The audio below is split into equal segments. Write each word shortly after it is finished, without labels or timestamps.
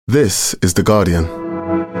This is The Guardian.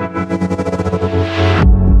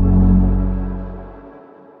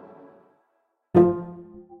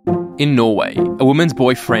 In Norway, a woman's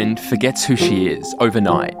boyfriend forgets who she is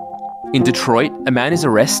overnight. In Detroit, a man is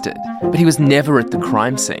arrested, but he was never at the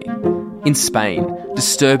crime scene. In Spain,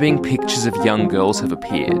 disturbing pictures of young girls have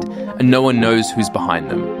appeared, and no one knows who's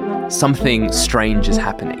behind them. Something strange is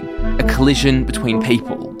happening, a collision between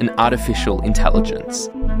people and artificial intelligence.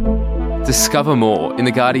 Discover more in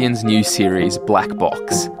The Guardian's new series, Black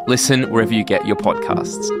Box. Listen wherever you get your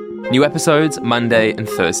podcasts. New episodes Monday and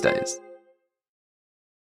Thursdays.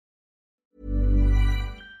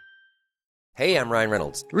 Hey, I'm Ryan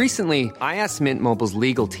Reynolds. Recently, I asked Mint Mobile's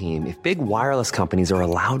legal team if big wireless companies are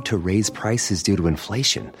allowed to raise prices due to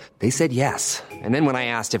inflation. They said yes. And then when I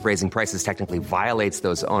asked if raising prices technically violates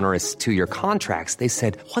those onerous 2-year contracts, they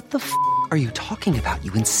said, "What the f*** are you talking about,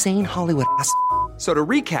 you insane Hollywood ass?" So to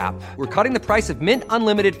recap, we're cutting the price of Mint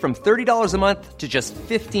Unlimited from $30 a month to just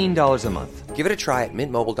 $15 a month. Give it a try at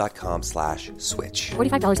mintmobile.com/switch.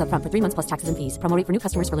 $45 up front for 3 months plus taxes and fees. Promo rate for new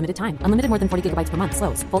customers for limited time. Unlimited more than 40 gigabytes per month.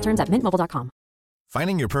 Slows full terms at mintmobile.com.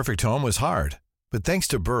 Finding your perfect home was hard, but thanks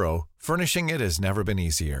to Burrow, furnishing it has never been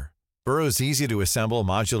easier. Burrow's easy-to-assemble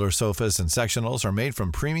modular sofas and sectionals are made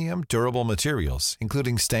from premium, durable materials,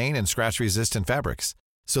 including stain and scratch-resistant fabrics.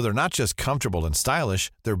 So they're not just comfortable and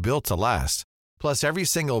stylish, they're built to last. Plus, every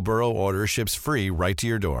single Burrow order ships free right to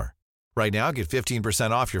your door. Right now, get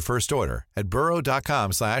 15% off your first order at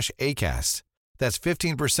burrow.com/ACAST. That's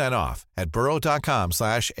 15% off at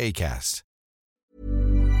burrow.com/ACAST.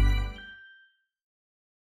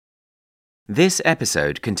 This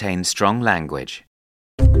episode contains strong language.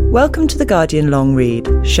 Welcome to The Guardian Long Read,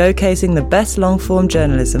 showcasing the best long-form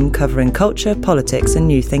journalism covering culture, politics and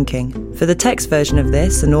new thinking. For the text version of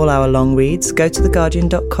this and all our long reads, go to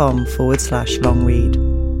theguardian.com/long read.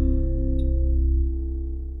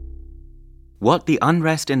 What the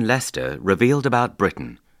Unrest in Leicester Revealed About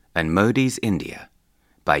Britain and Modi's India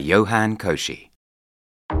by Johan Koshi.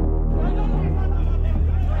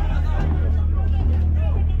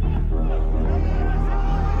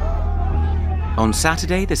 On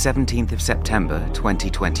Saturday, the 17th of September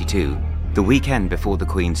 2022, the weekend before the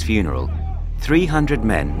Queen's funeral, 300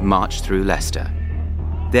 men marched through Leicester.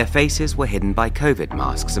 Their faces were hidden by COVID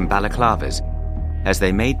masks and balaclavas as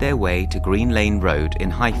they made their way to Green Lane Road in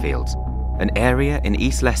Highfields, an area in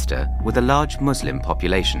East Leicester with a large Muslim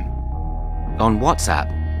population. On WhatsApp,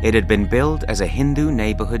 it had been billed as a Hindu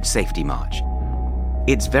neighbourhood safety march.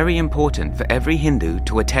 "It's very important for every Hindu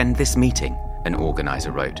to attend this meeting," an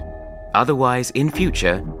organiser wrote. "Otherwise, in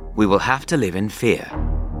future, we will have to live in fear."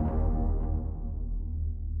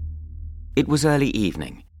 It was early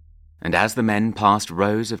evening, and as the men passed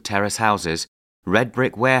rows of terrace houses, red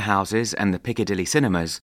brick warehouses and the Piccadilly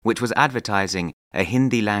cinemas, which was advertising a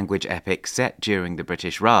Hindi-language epic set during the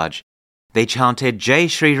British Raj, they chanted Jai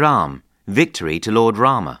Shri Ram, victory to Lord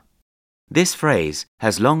Rama. This phrase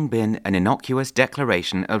has long been an innocuous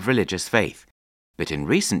declaration of religious faith, but in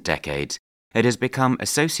recent decades, it has become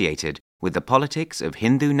associated with the politics of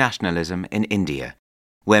Hindu nationalism in India,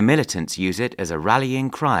 where militants use it as a rallying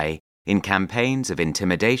cry in campaigns of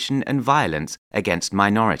intimidation and violence against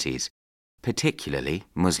minorities, particularly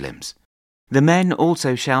Muslims. The men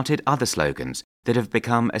also shouted other slogans that have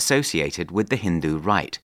become associated with the Hindu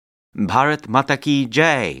right: Bharat Mata Ki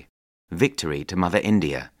Jai, victory to Mother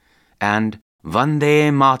India, and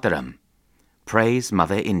Vande Mataram, praise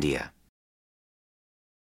Mother India.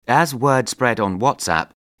 As word spread on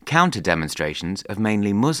WhatsApp, counter-demonstrations of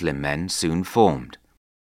mainly Muslim men soon formed.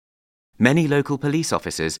 Many local police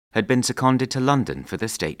officers had been seconded to London for the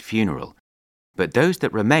state funeral, but those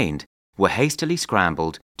that remained were hastily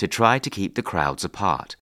scrambled to try to keep the crowds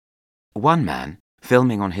apart. One man,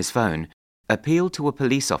 filming on his phone, appealed to a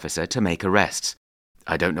police officer to make arrests.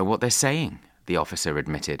 "I don't know what they're saying," the officer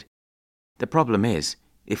admitted. "The problem is,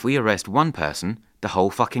 if we arrest one person, the whole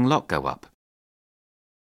fucking lot go up."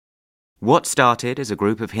 What started as a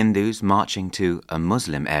group of Hindus marching to a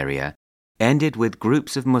Muslim area ended with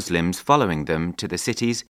groups of Muslims following them to the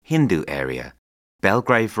city's Hindu area,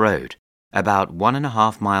 Belgrave Road, about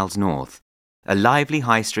 1.5 miles north, a lively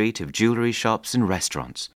high street of jewellery shops and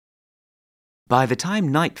restaurants. By the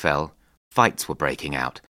time night fell, fights were breaking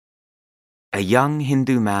out. A young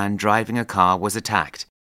Hindu man driving a car was attacked,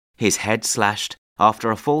 his head slashed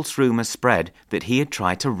after a false rumour spread that he had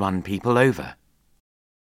tried to run people over.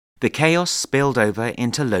 The chaos spilled over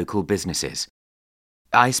into local businesses.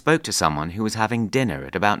 I spoke to someone who was having dinner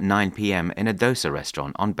at about 9 p.m. in a dosa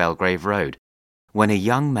restaurant on Belgrave Road, when a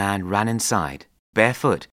young man ran inside,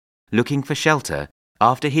 barefoot, looking for shelter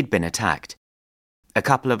after he'd been attacked. A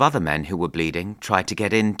couple of other men who were bleeding tried to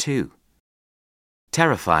get in too.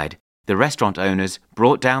 Terrified, the restaurant owners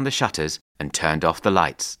brought down the shutters and turned off the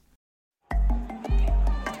lights.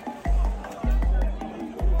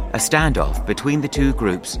 A standoff between the two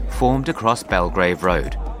groups formed across Belgrave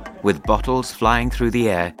Road, with bottles flying through the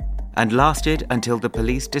air, and lasted until the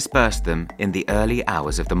police dispersed them in the early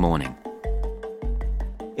hours of the morning.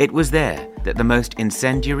 It was there that the most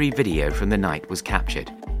incendiary video from the night was captured.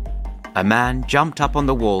 A man jumped up on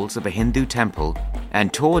the walls of a Hindu temple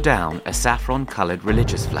and tore down a saffron-coloured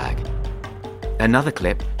religious flag. Another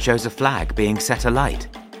clip shows a flag being set alight.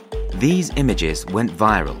 These images went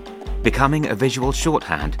viral, becoming a visual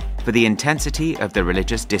shorthand for the intensity of the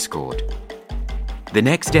religious discord. The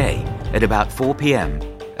next day, at about 4 p.m,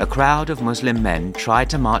 a crowd of Muslim men tried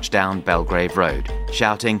to march down Belgrave Road,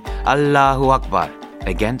 shouting Allahu Akbar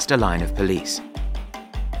against a line of police.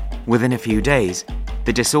 Within a few days,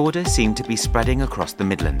 the disorder seemed to be spreading across the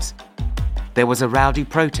Midlands. There was a rowdy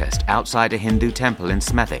protest outside a Hindu temple in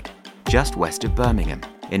Smethwick, just west of Birmingham,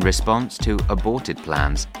 in response to aborted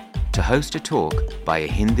plans to host a talk by a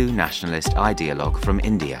Hindu nationalist ideologue from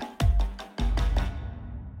India.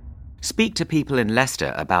 Speak to people in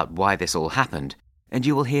Leicester about why this all happened, and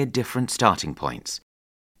you will hear different starting points.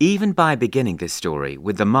 Even by beginning this story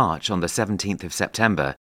with the march on the 17th of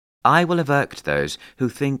September, I will have irked those who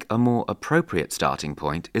think a more appropriate starting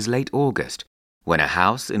point is late August, when a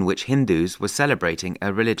house in which Hindus were celebrating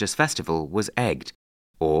a religious festival was egged,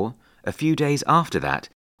 or a few days after that,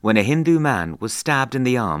 when a Hindu man was stabbed in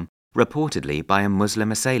the arm, reportedly by a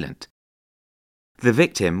Muslim assailant. The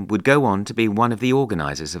victim would go on to be one of the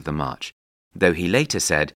organisers of the march, though he later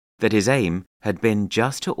said that his aim had been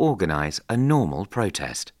just to organise a normal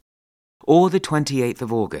protest. Or the 28th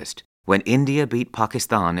of August, when India beat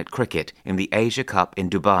Pakistan at cricket in the Asia Cup in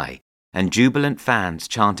Dubai, and jubilant fans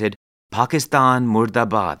chanted, Pakistan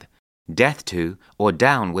Murdabad, death to or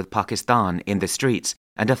down with Pakistan in the streets,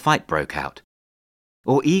 and a fight broke out.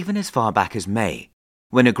 Or even as far back as May,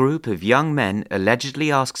 when a group of young men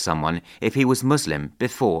allegedly asked someone if he was Muslim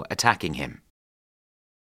before attacking him.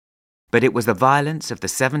 But it was the violence of the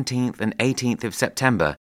 17th and 18th of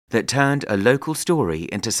September that turned a local story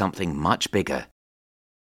into something much bigger.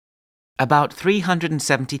 About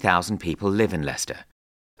 370,000 people live in Leicester.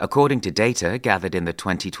 According to data gathered in the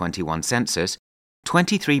 2021 census,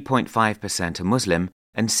 23.5% are Muslim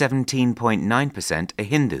and 17.9% are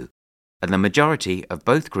Hindu, and the majority of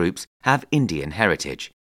both groups have Indian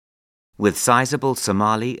heritage. With sizable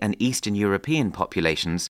Somali and Eastern European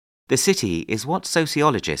populations, the city is what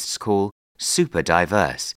sociologists call super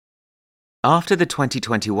diverse. After the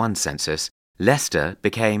 2021 census, Leicester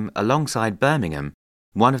became, alongside Birmingham,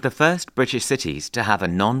 one of the first British cities to have a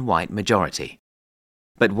non-white majority.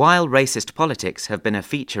 But while racist politics have been a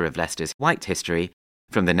feature of Leicester's white history,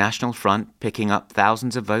 from the National Front picking up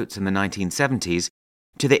thousands of votes in the 1970s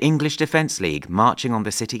to the English Defence League marching on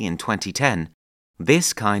the city in 2010,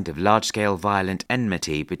 this kind of large-scale violent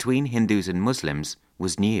enmity between Hindus and Muslims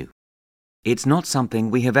was new. It's not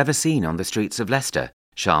something we have ever seen on the streets of Leicester,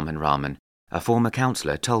 Sharman Rahman, a former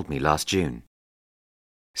councillor, told me last June.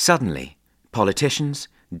 Suddenly, politicians,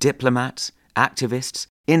 diplomats, activists,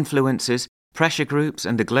 influencers, pressure groups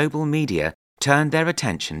and the global media turned their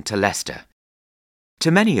attention to Leicester.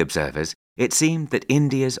 To many observers, it seemed that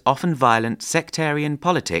India's often violent sectarian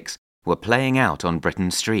politics were playing out on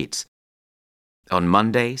Britain's streets. On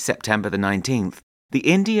Monday, September the 19th, the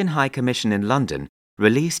Indian High Commission in London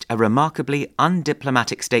released a remarkably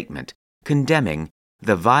undiplomatic statement condemning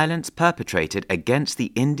the violence perpetrated against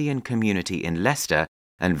the Indian community in Leicester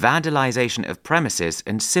and vandalisation of premises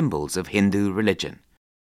and symbols of Hindu religion.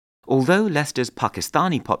 Although Leicester's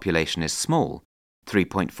Pakistani population is small,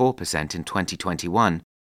 3.4% in 2021,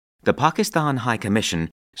 the Pakistan High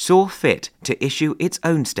Commission saw fit to issue its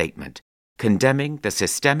own statement, condemning the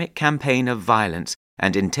systemic campaign of violence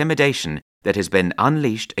and intimidation that has been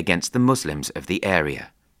unleashed against the Muslims of the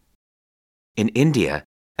area. In India,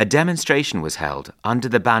 a demonstration was held under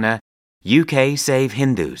the banner UK Save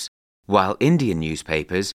Hindus, while Indian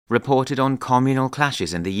newspapers reported on communal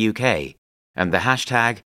clashes in the UK, and the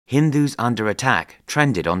hashtag Hindus Under Attack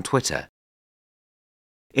trended on Twitter.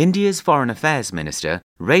 India's Foreign Affairs Minister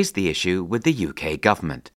raised the issue with the UK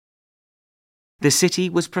government. The city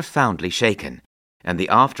was profoundly shaken, and the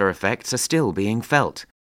after effects are still being felt.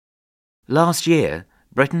 Last year,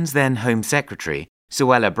 Britain's then Home Secretary,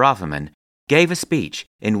 Suella Braverman, gave a speech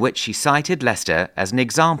in which she cited Leicester as an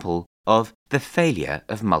example of the failure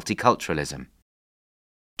of multiculturalism.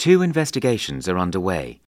 2 investigations are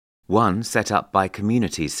underway, one set up by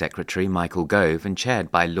Communities Secretary Michael Gove and chaired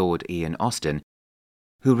by Lord Ian Austin,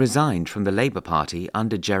 who resigned from the Labour Party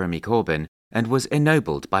under Jeremy Corbyn and was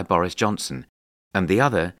ennobled by Boris Johnson, and the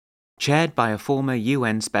other, chaired by a former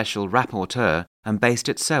UN Special Rapporteur and based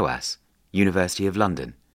at SOAS, University of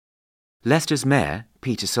London. Leicester's Mayor,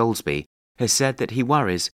 Peter Soulsby, has said that he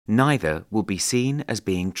worries neither will be seen as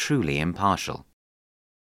being truly impartial.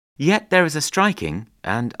 Yet there is a striking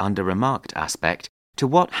and under-remarked aspect to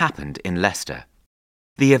what happened in Leicester.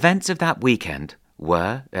 The events of that weekend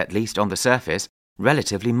were, at least on the surface,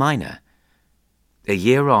 relatively minor. A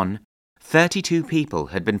year on, 32 people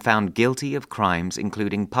had been found guilty of crimes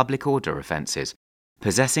including public order offences,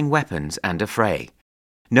 possessing weapons and affray.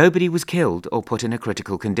 Nobody was killed or put in a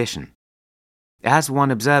critical condition. As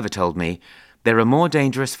one observer told me, there are more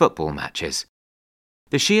dangerous football matches.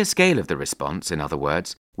 The sheer scale of the response, in other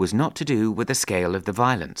words, was not to do with the scale of the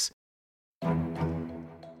violence.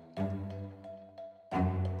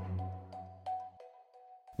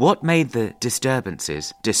 What made the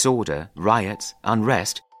disturbances, disorder, riots,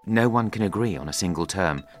 unrest, no one can agree on a single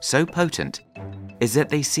term, so potent, is that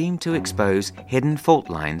they seem to expose hidden fault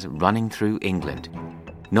lines running through England,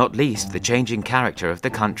 not least the changing character of the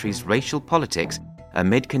country's racial politics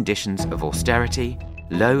amid conditions of austerity,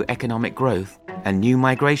 low economic growth, and new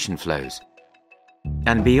migration flows.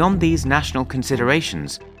 And beyond these national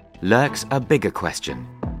considerations lurks a bigger question: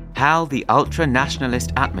 how the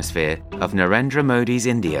ultra-nationalist atmosphere of Narendra Modi's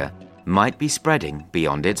India might be spreading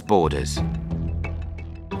beyond its borders.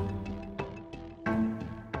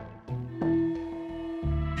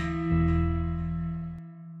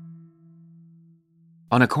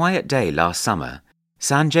 On a quiet day last summer,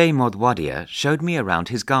 Sanjay Modwadia showed me around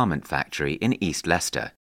his garment factory in East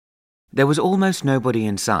Leicester. There was almost nobody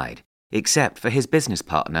inside, except for his business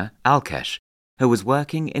partner, Alkesh, who was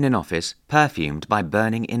working in an office perfumed by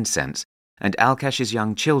burning incense, and Alkesh's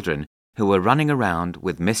young children, who were running around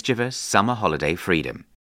with mischievous summer holiday freedom.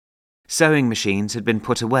 Sewing machines had been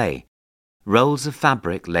put away. Rolls of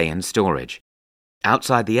fabric lay in storage.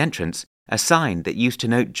 Outside the entrance, a sign that used to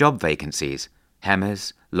note job vacancies,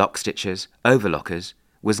 hemmers, lock stitchers, overlockers,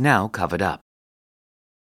 was now covered up.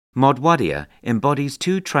 Modwadia embodies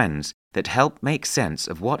two trends that help make sense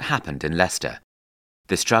of what happened in Leicester: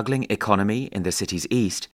 the struggling economy in the city's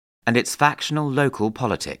east and its factional local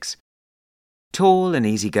politics. Tall and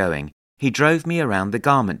easygoing, he drove me around the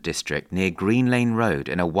garment district near Green Lane Road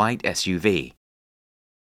in a white SUV.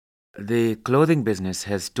 "The clothing business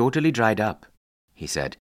has totally dried up," he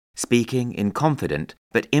said, speaking in confident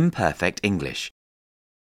but imperfect English.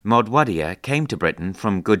 Modwadia came to Britain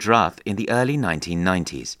from Gujarat in the early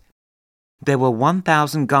 1990s. There were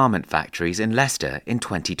 1,000 garment factories in Leicester in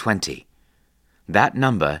 2020. That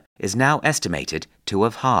number is now estimated to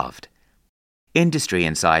have halved. Industry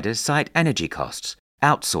insiders cite energy costs,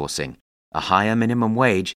 outsourcing, a higher minimum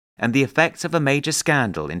wage, and the effects of a major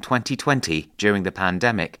scandal in 2020 during the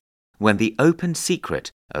pandemic, when the open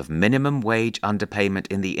secret of minimum wage underpayment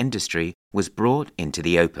in the industry was brought into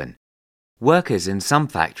the open. Workers in some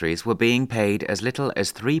factories were being paid as little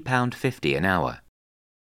as £3.50 an hour.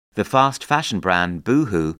 The fast fashion brand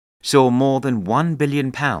Boohoo saw more than £1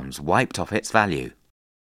 billion wiped off its value.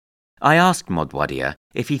 I asked Modwadia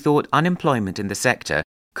if he thought unemployment in the sector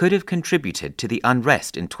could have contributed to the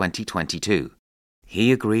unrest in 2022.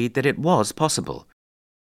 He agreed that it was possible.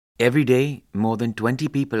 "Every day, more than 20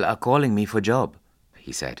 people are calling me for a job,"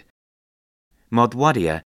 he said.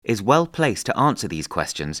 Modwadia is well placed to answer these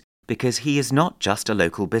questions because he is not just a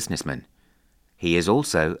local businessman. He is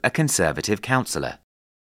also a Conservative councillor.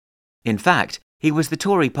 In fact, he was the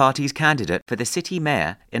Tory party's candidate for the city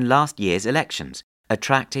mayor in last year's elections,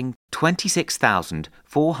 attracting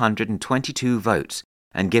 26,422 votes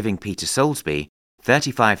and giving Peter Soulsby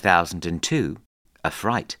 35,002 a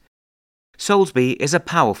fright. Soulsby is a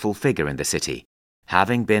powerful figure in the city,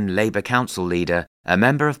 having been Labour council leader, a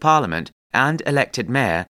member of Parliament and elected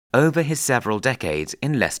mayor over his several decades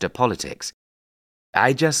in Leicester politics.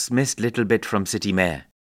 "I just missed little bit from city mayor,"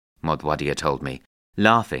 Modwadia told me,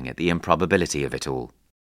 laughing at the improbability of it all.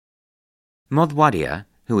 Modwadia,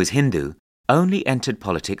 who is Hindu, only entered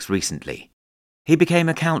politics recently. He became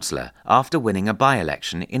a councillor after winning a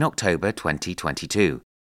by-election in October 2022,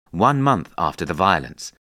 1 month after the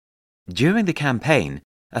violence. During the campaign,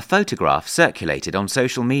 a photograph circulated on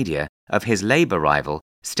social media of his Labour rival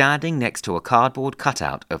standing next to a cardboard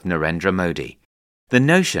cutout of Narendra Modi. The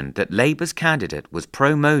notion that Labour's candidate was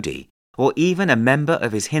pro-Modi, or even a member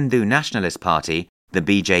of his Hindu nationalist party, the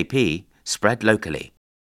BJP, spread locally.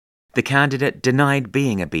 The candidate denied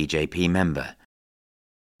being a BJP member.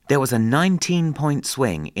 There was a 19-point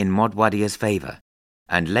swing in Modwadia's favour,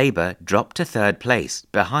 and Labour dropped to third place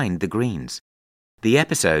behind the Greens. The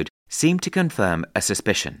episode seemed to confirm a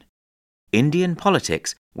suspicion. Indian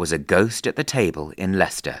politics was a ghost at the table in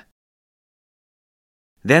Leicester.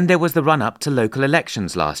 Then there was the run-up to local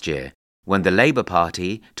elections last year, when the Labour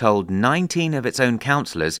Party told 19 of its own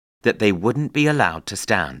councillors that they wouldn't be allowed to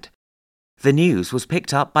stand. The news was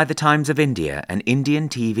picked up by the Times of India and Indian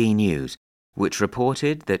TV News, which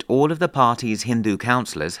reported that all of the party's Hindu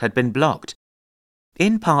councillors had been blocked.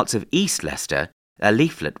 In parts of East Leicester, a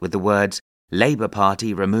leaflet with the words, "Labour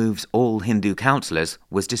Party removes all Hindu councillors"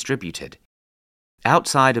 was distributed.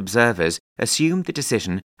 Outside observers assumed the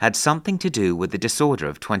decision had something to do with the disorder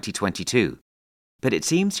of 2022, but it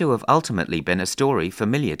seems to have ultimately been a story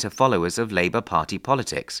familiar to followers of Labour Party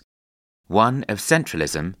politics, one of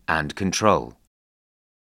centralism and control.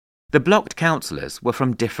 The blocked councillors were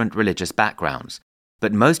from different religious backgrounds,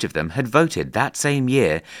 but most of them had voted that same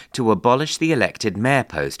year to abolish the elected mayor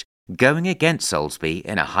post, going against Soulsby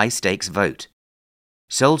in a high-stakes vote.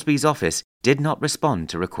 Soulsby's office did not respond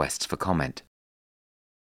to requests for comment.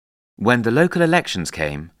 When the local elections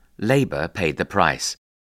came, Labour paid the price.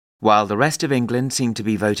 While the rest of England seemed to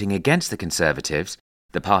be voting against the Conservatives,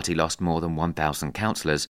 the party lost more than 1,000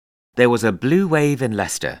 councillors, there was a blue wave in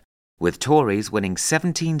Leicester, with Tories winning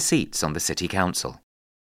 17 seats on the city council.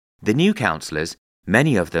 The new councillors,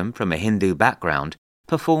 many of them from a Hindu background,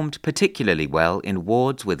 performed particularly well in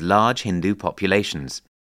wards with large Hindu populations.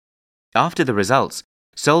 After the results,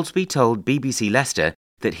 Soulsby told BBC Leicester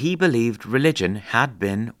that he believed religion had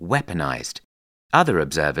been weaponised. Other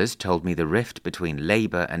observers told me the rift between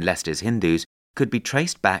Labour and Leicester's Hindus could be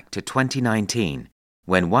traced back to 2019,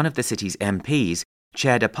 when one of the city's MPs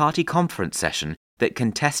chaired a party conference session that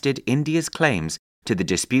contested India's claims to the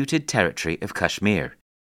disputed territory of Kashmir.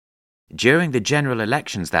 During the general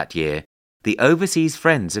elections that year, the Overseas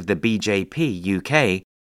Friends of the BJP UK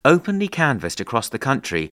openly canvassed across the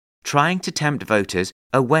country, trying to tempt voters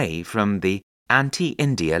away from the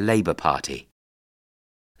anti-India Labour Party.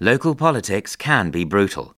 Local politics can be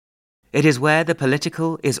brutal. It is where the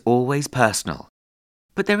political is always personal.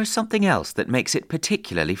 But there is something else that makes it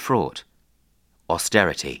particularly fraught: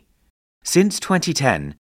 austerity. Since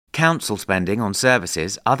 2010, council spending on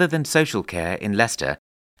services other than social care in Leicester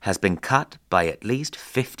has been cut by at least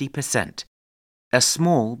 50%. A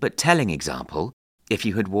small but telling example, if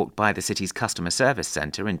you had walked by the city's customer service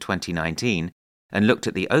centre in 2019 and looked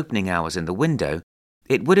at the opening hours in the window,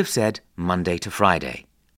 it would have said Monday to Friday.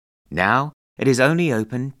 Now it is only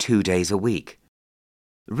open 2 days a week.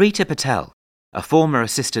 Rita Patel, a former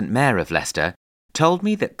assistant mayor of Leicester, told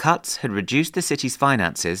me that cuts had reduced the city's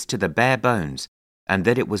finances to the bare bones and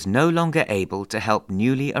that it was no longer able to help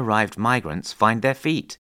newly arrived migrants find their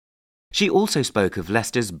feet. She also spoke of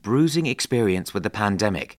Leicester's bruising experience with the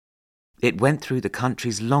pandemic. It went through the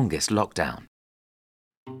country's longest lockdown.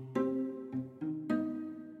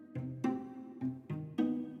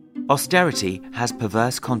 Austerity has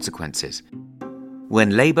perverse consequences.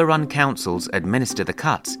 When Labour-run councils administer the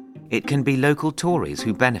cuts, it can be local Tories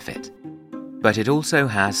who benefit. But it also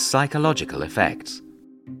has psychological effects.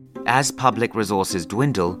 As public resources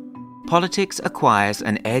dwindle, politics acquires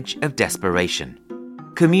an edge of desperation.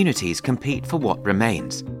 Communities compete for what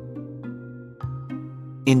remains.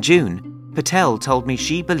 In June, Patel told me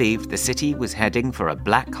she believed the city was heading for a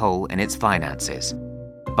black hole in its finances.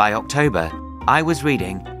 By October, I was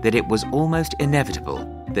reading that it was almost inevitable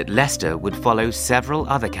that Leicester would follow several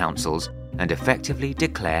other councils and effectively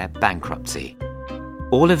declare bankruptcy.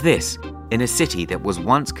 All of this in a city that was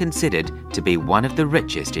once considered to be one of the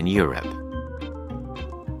richest in Europe.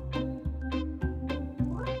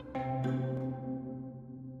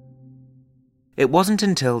 It wasn't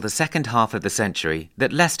until the second half of the century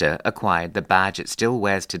that Leicester acquired the badge it still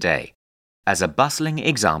wears today, as a bustling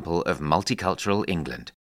example of multicultural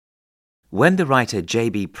England. When the writer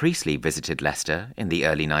J.B. Priestley visited Leicester in the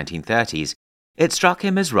early 1930s, it struck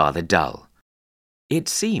him as rather dull. It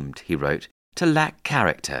seemed, he wrote, to lack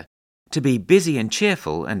character, to be busy and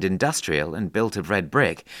cheerful and industrial and built of red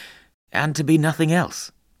brick, and to be nothing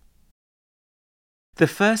else. The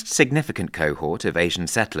first significant cohort of Asian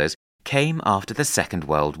settlers came after the Second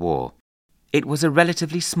World War. It was a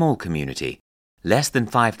relatively small community, less than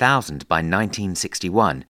 5,000 by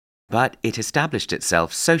 1961, but it established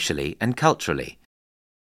itself socially and culturally.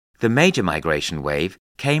 The major migration wave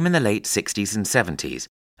came in the late 60s and 70s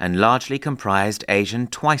and largely comprised Asian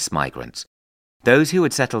twice migrants, those who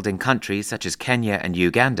had settled in countries such as Kenya and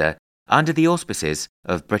Uganda under the auspices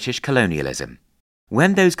of British colonialism.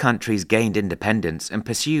 When those countries gained independence and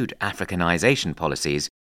pursued Africanization policies,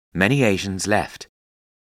 many Asians left.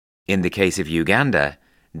 In the case of Uganda,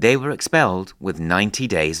 they were expelled with 90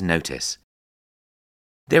 days' notice.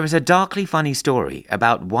 There is a darkly funny story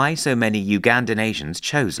about why so many Ugandan Asians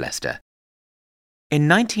chose Leicester. In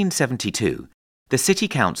 1972, the City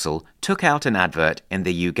Council took out an advert in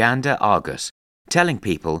the Uganda Argus telling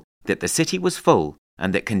people that the city was full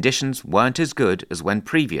and that conditions weren't as good as when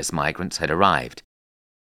previous migrants had arrived.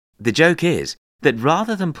 The joke is that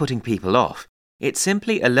rather than putting people off, it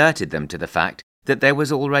simply alerted them to the fact that there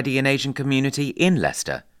was already an Asian community in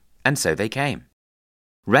Leicester, and so they came.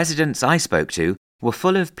 Residents I spoke to were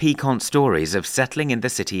full of piquant stories of settling in the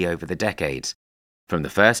city over the decades, from the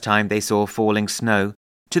first time they saw falling snow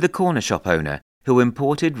to the corner shop owner who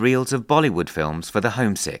imported reels of Bollywood films for the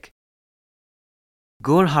homesick.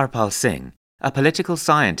 Gur Harpal Singh, a political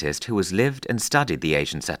scientist who has lived and studied the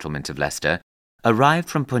Asian settlement of Leicester, arrived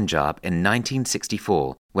from Punjab in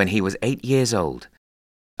 1964 when he was 8 years old.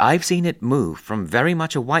 "I've seen it move from very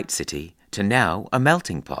much a white city to now a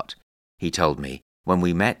melting pot," he told me when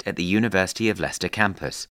we met at the University of Leicester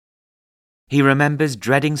campus. He remembers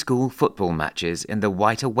dreading school football matches in the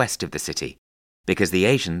whiter west of the city, because the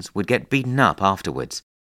Asians would get beaten up afterwards.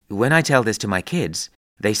 When I tell this to my kids,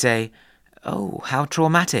 they say, "Oh, how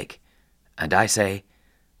traumatic." And I say,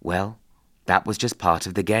 well, that was just part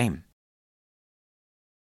of the game.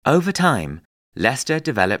 Over time, Leicester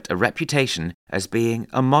developed a reputation as being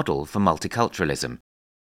a model for multiculturalism,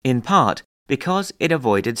 in part because it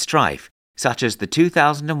avoided strife, such as the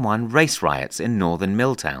 2001 race riots in northern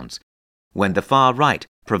mill towns, when the far right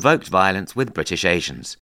provoked violence with British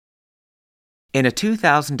Asians. In a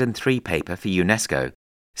 2003 paper for UNESCO,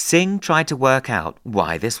 Singh tried to work out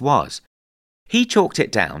why this was. He chalked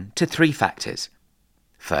it down to 3 factors.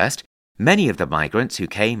 First, many of the migrants who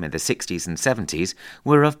came in the 60s and 70s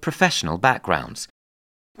were of professional backgrounds.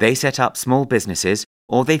 They set up small businesses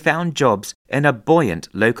or they found jobs in a buoyant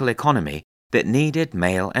local economy that needed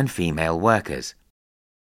male and female workers.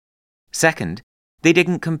 Second, they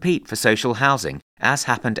didn't compete for social housing as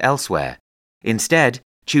happened elsewhere, instead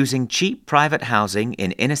choosing cheap private housing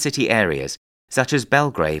in inner-city areas such as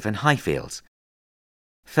Belgrave and Highfields.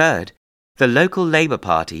 Third, the local Labour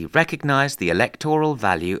Party recognised the electoral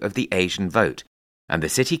value of the Asian vote, and the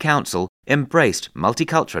City Council embraced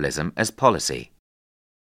multiculturalism as policy.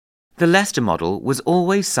 The Leicester model was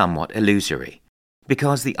always somewhat illusory,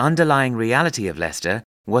 because the underlying reality of Leicester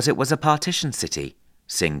was it was a partition city,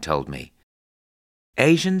 Singh told me.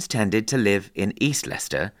 Asians tended to live in East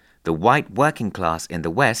Leicester, the white working class in the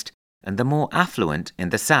west, and the more affluent in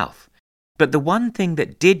the south. But the one thing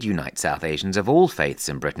that did unite South Asians of all faiths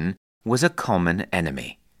in Britain was a common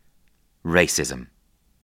enemy: racism.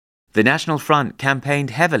 The National Front campaigned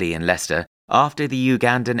heavily in Leicester after the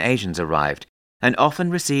Ugandan Asians arrived, and often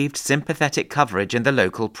received sympathetic coverage in the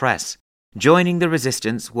local press. Joining the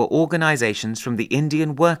resistance were organisations from the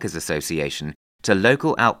Indian Workers' Association to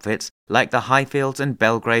local outfits like the Highfields and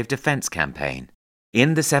Belgrave Defence Campaign.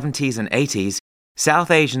 In the 70s and 80s, South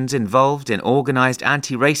Asians involved in organised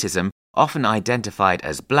anti-racism often identified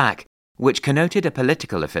as black, which connoted a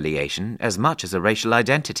political affiliation as much as a racial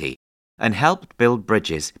identity, and helped build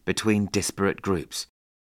bridges between disparate groups.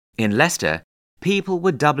 In Leicester, people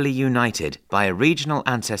were doubly united by a regional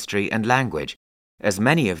ancestry and language, as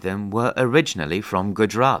many of them were originally from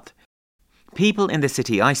Gujarat. People in the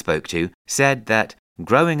city I spoke to said that,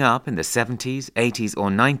 growing up in the 70s, 80s or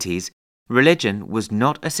 90s, religion was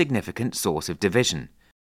not a significant source of division.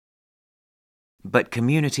 But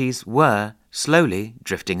communities were slowly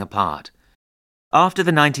drifting apart. After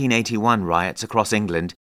the 1981 riots across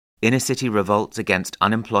England, inner-city revolts against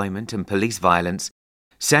unemployment and police violence,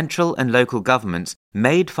 central and local governments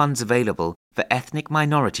made funds available for ethnic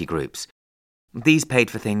minority groups. These paid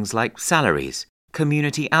for things like salaries,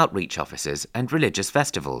 community outreach officers, and religious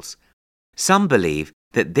festivals. Some believe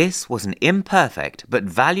that this was an imperfect but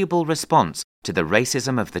valuable response to the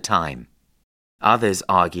racism of the time. Others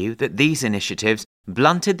argue that these initiatives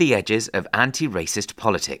blunted the edges of anti-racist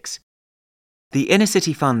politics. The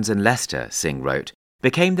inner-city funds in Leicester, Singh wrote,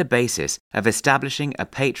 became the basis of establishing a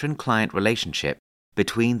patron-client relationship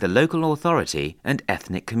between the local authority and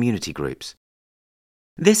ethnic community groups.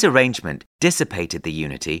 This arrangement dissipated the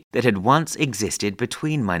unity that had once existed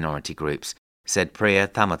between minority groups, said Priya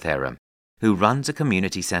Thamatharam, who runs a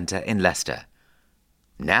community centre in Leicester.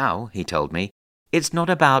 Now, he told me, it's not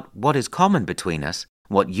about what is common between us,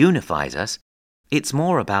 what unifies us. It's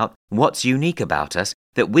more about what's unique about us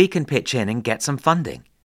that we can pitch in and get some funding.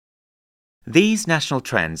 These national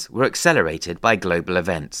trends were accelerated by global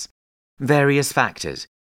events. Various factors: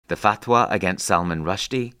 the fatwa against Salman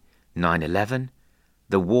Rushdie, 9/11,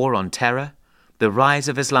 the war on terror, the rise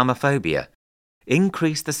of Islamophobia,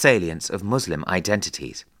 increased the salience of Muslim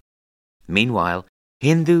identities. Meanwhile,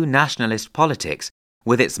 Hindu nationalist politics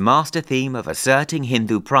with its master theme of asserting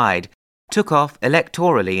Hindu pride, took off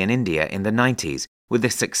electorally in India in the 90s with the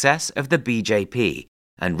success of the BJP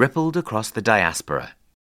and rippled across the diaspora.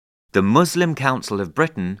 The Muslim Council of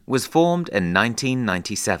Britain was formed in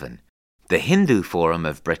 1997, the Hindu Forum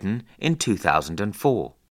of Britain in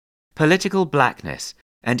 2004. Political blackness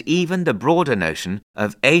and even the broader notion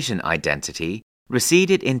of Asian identity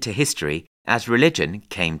receded into history as religion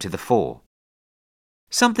came to the fore.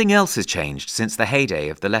 Something else has changed since the heyday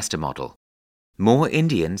of the Leicester model. More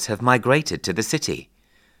Indians have migrated to the city.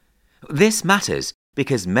 This matters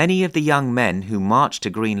because many of the young men who marched to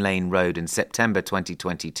Green Lane Road in September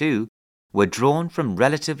 2022 were drawn from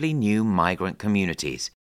relatively new migrant communities.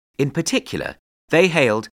 In particular, they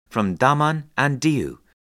hailed from Daman and Diu,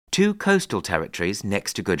 two coastal territories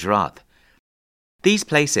next to Gujarat. These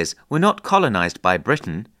places were not colonized by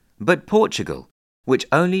Britain, but Portugal, which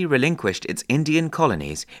only relinquished its Indian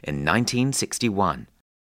colonies in 1961.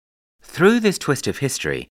 Through this twist of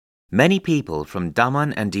history, many people from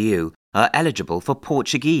Daman and Diu are eligible for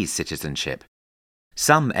Portuguese citizenship.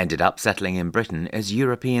 Some ended up settling in Britain as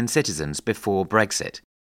European citizens before Brexit.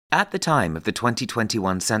 At the time of the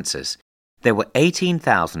 2021 census, there were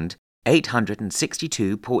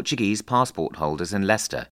 18,862 Portuguese passport holders in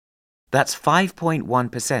Leicester. That's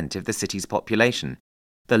 5.1% of the city's population,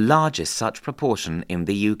 the largest such proportion in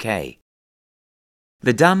the UK.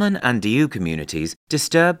 The Daman and Diu communities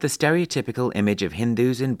disturb the stereotypical image of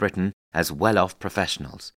Hindus in Britain as well-off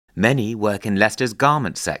professionals. Many work in Leicester's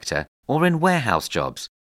garment sector or in warehouse jobs.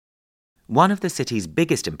 One of the city's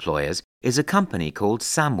biggest employers is a company called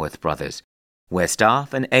Samworth Brothers, where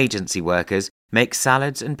staff and agency workers make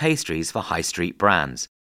salads and pastries for high street brands.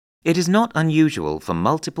 It is not unusual for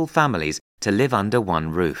multiple families to live under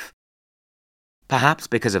one roof. Perhaps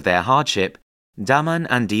because of their hardship, Daman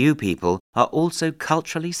and Diu people are also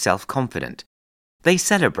culturally self-confident. They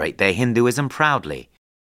celebrate their Hinduism proudly.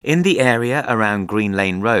 In the area around Green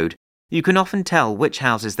Lane Road, you can often tell which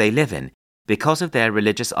houses they live in because of their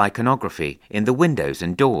religious iconography in the windows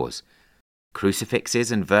and doors.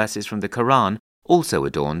 Crucifixes and verses from the Quran also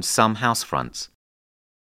adorn some house fronts.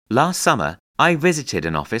 Last summer, I visited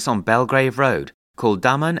an office on Belgrave Road called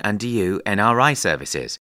Daman and Diu NRI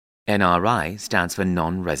Services. NRI stands for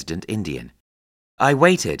Non-Resident Indian. I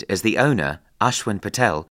waited as the owner, Ashwin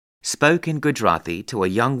Patel, spoke in Gujarati to a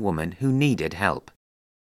young woman who needed help.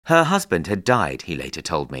 Her husband had died, he later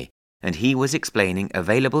told me, and he was explaining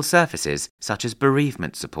available services such as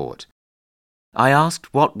bereavement support. I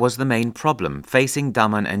asked what was the main problem facing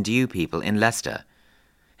Daman and Diu people in Leicester.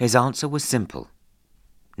 His answer was simple: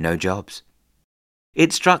 no jobs.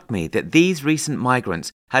 It struck me that these recent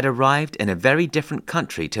migrants had arrived in a very different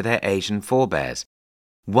country to their Asian forebears,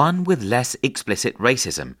 one with less explicit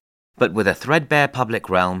racism, but with a threadbare public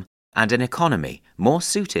realm and an economy more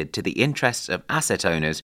suited to the interests of asset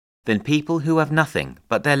owners than people who have nothing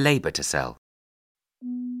but their labour to sell.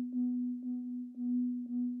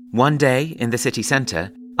 One day in the city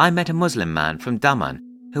centre, I met a Muslim man from Daman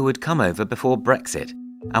who had come over before Brexit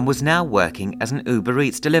and was now working as an Uber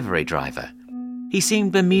Eats delivery driver. He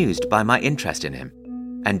seemed bemused by my interest in him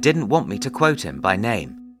and didn't want me to quote him by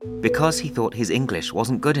name because he thought his English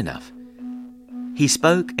wasn't good enough. He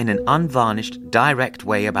spoke in an unvarnished, direct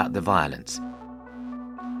way about the violence.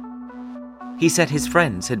 He said his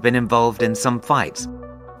friends had been involved in some fights,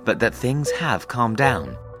 but that things have calmed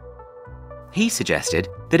down. He suggested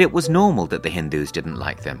that it was normal that the Hindus didn't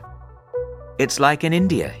like them. It's like in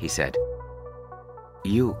India, he said.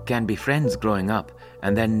 You can be friends growing up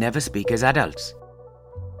and then never speak as adults.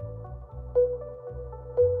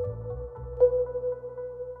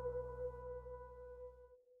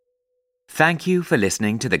 Thank you for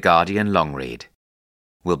listening to The Guardian Long Read.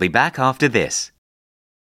 We'll be back after this.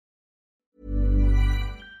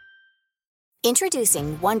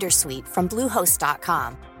 Introducing Wondersuite from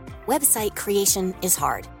Bluehost.com. Website creation is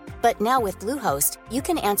hard, but now with Bluehost, you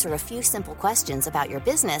can answer a few simple questions about your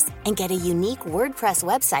business and get a unique WordPress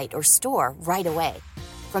website or store right away.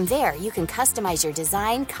 From there, you can customize your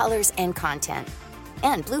design, colors, and content.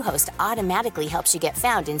 And Bluehost automatically helps you get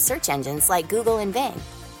found in search engines like Google and Bing.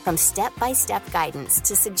 From step-by-step guidance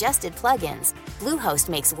to suggested plugins, Bluehost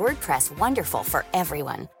makes WordPress wonderful for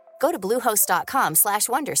everyone. Go to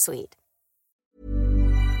bluehost.com/wondersuite.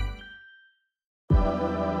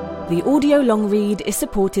 The audio long read is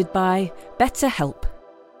supported by BetterHelp.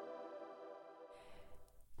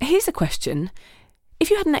 Here's a question. If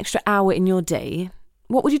you had an extra hour in your day,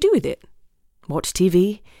 what would you do with it? Watch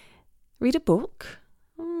TV? Read a book?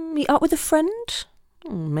 Meet up with a friend?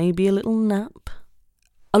 Maybe a little nap?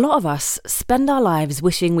 A lot of us spend our lives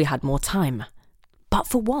wishing we had more time. But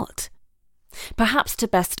for what? Perhaps to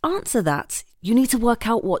best answer that, you need to work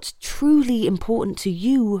out what's truly important to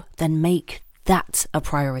you, then make that a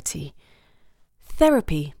priority.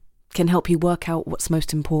 Therapy can help you work out what's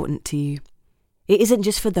most important to you. It isn't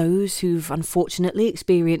just for those who've unfortunately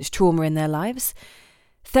experienced trauma in their lives.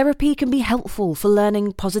 Therapy can be helpful for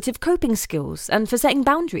learning positive coping skills and for setting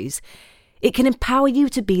boundaries. It can empower you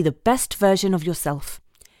to be the best version of yourself.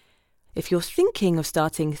 If you're thinking of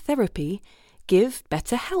starting therapy, give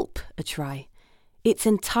BetterHelp a try. It's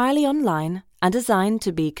entirely online and designed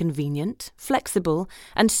to be convenient, flexible,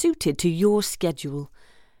 and suited to your schedule.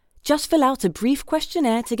 Just fill out a brief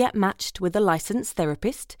questionnaire to get matched with a licensed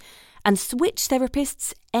therapist and switch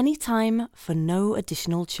therapists anytime for no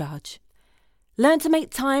additional charge. Learn to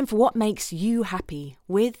make time for what makes you happy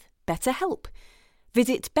with BetterHelp.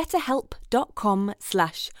 Visit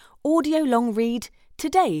betterhelp.com/audiolongread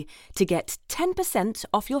today to get 10%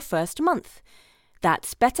 off your first month.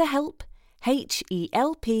 That's BetterHelp,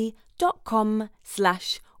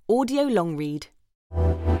 HELP.com/audiolongread.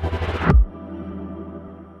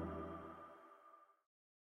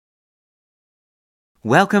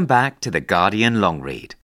 Welcome back to The Guardian Long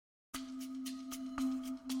Read.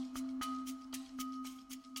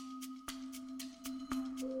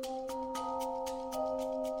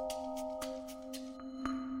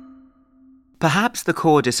 Perhaps the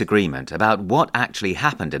core disagreement about what actually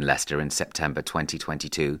happened in Leicester in September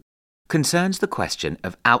 2022 concerns the question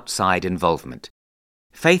of outside involvement.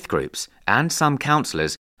 Faith groups and some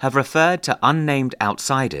councillors have referred to unnamed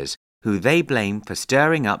outsiders who they blame for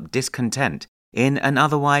stirring up discontent in an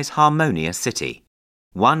otherwise harmonious city.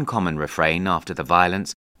 One common refrain after the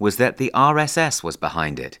violence was that the RSS was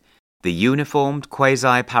behind it, the uniformed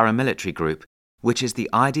quasi-paramilitary group, which is the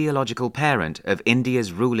ideological parent of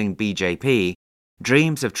India's ruling BJP,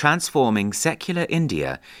 dreams of transforming secular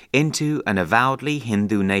India into an avowedly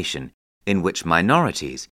Hindu nation in which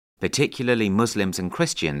minorities, particularly Muslims and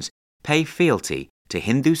Christians, pay fealty to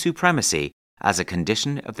Hindu supremacy as a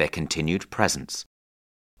condition of their continued presence.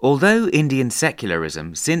 Although Indian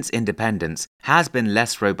secularism since independence has been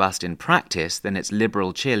less robust in practice than its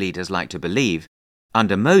liberal cheerleaders like to believe,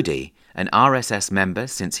 under Modi, an RSS member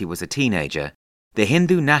since he was a teenager, the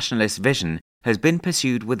Hindu nationalist vision has been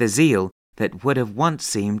pursued with a zeal that would have once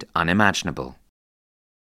seemed unimaginable.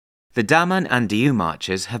 The Daman and Diu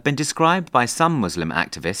marches have been described by some Muslim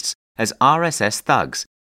activists as RSS thugs,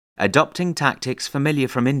 adopting tactics familiar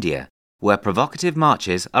from India, where provocative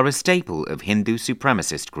marches are a staple of Hindu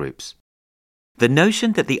supremacist groups. The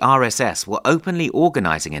notion that the RSS were openly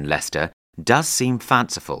organising in Leicester does seem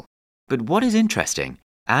fanciful, but what is interesting,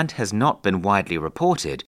 and has not been widely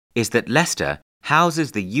reported, is that Leicester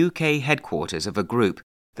houses the UK headquarters of a group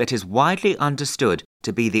that is widely understood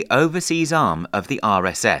to be the overseas arm of the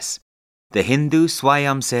RSS, the Hindu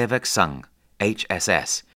Swayamsevak Sangh,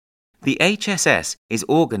 HSS. The HSS is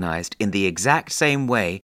organised in the exact same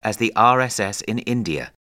way as the RSS in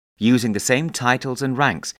India, using the same titles and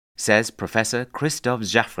ranks, says Professor Christoph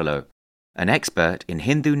Jaffrelot, an expert in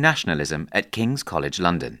Hindu nationalism at King's College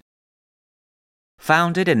London.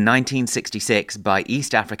 Founded in 1966 by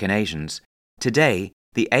East African Asians, today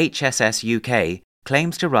the HSS UK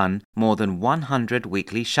claims to run more than 100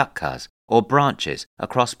 weekly shakkas, or branches,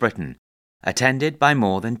 across Britain, attended by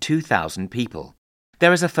more than 2,000 people.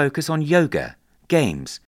 There is a focus on yoga,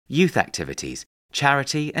 games, youth activities,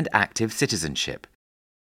 charity and active citizenship.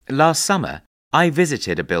 Last summer, I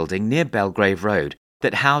visited a building near Belgrave Road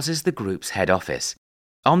that houses the group's head office.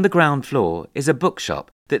 On the ground floor is a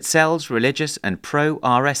bookshop that sells religious and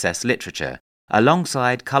pro-RSS literature,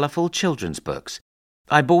 alongside colourful children's books.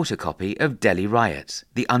 I bought a copy of Delhi Riots,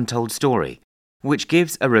 The Untold Story, which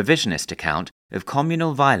gives a revisionist account of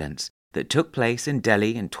communal violence that took place in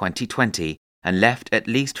Delhi in 2020 and left at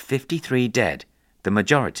least 53 dead, the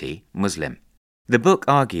majority Muslim. The book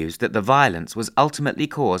argues that the violence was ultimately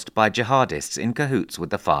caused by jihadists in cahoots with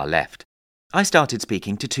the far left. I started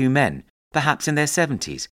speaking to two men, perhaps in their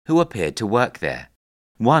 70s, who appeared to work there.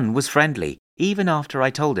 One was friendly, even after I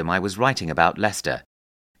told him I was writing about Leicester.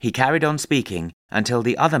 He carried on speaking until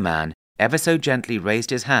the other man ever so gently raised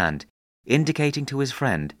his hand, indicating to his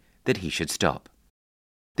friend that he should stop.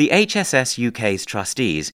 The HSS UK's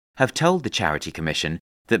trustees have told the Charity Commission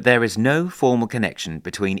that there is no formal connection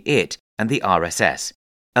between it and the RSS,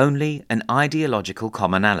 only an ideological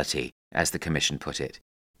commonality, as the Commission put it.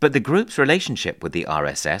 But the group's relationship with the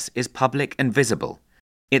RSS is public and visible.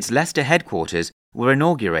 Its Leicester headquarters were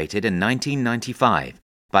inaugurated in 1995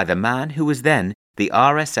 by the man who was then the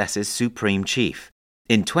RSS's supreme chief.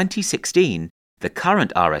 In 2016, the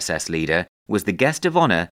current RSS leader was the guest of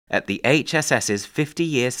honour at the HSS's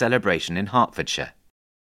 50-year celebration in Hertfordshire.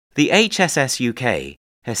 The HSS UK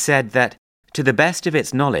has said that, to the best of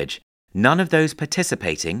its knowledge, none of those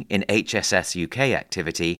participating in HSS UK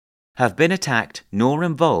activity have been attacked nor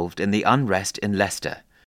involved in the unrest in Leicester,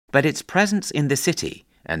 but its presence in the city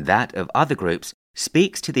and that of other groups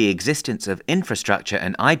speaks to the existence of infrastructure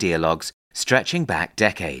and ideologues stretching back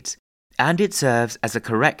decades, and it serves as a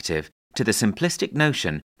corrective to the simplistic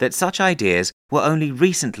notion that such ideas were only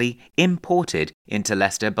recently imported into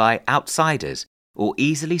Leicester by outsiders or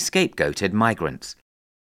easily scapegoated migrants.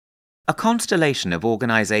 A constellation of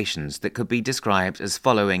organisations that could be described as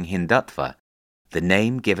following Hindutva, the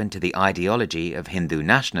name given to the ideology of Hindu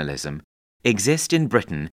nationalism, exist in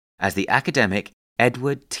Britain, as the academic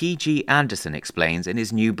Edward T.G. Anderson explains in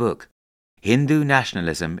his new book, Hindu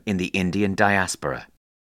Nationalism in the Indian Diaspora.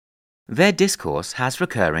 Their discourse has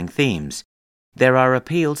recurring themes. There are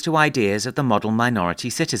appeals to ideas of the model minority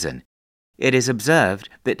citizen. It is observed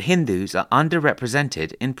that Hindus are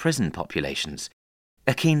underrepresented in prison populations.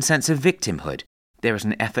 A keen sense of victimhood. There is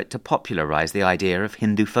an effort to popularise the idea of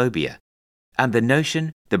Hinduphobia, and the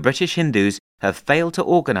notion the British Hindus have failed to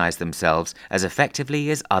organise themselves as effectively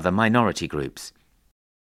as other minority groups.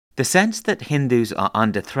 The sense that Hindus are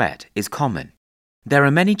under threat is common. There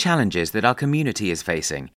are many challenges that our community is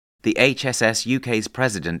facing. The HSS UK's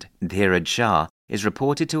president, Dheeraj Shah, is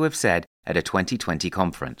reported to have said at a 2020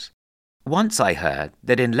 conference. Once I heard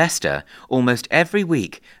that in Leicester, almost every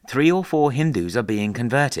week, 3 or 4 Hindus are being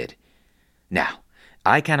converted. Now,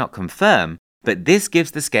 I cannot confirm, but this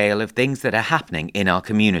gives the scale of things that are happening in our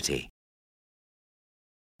community.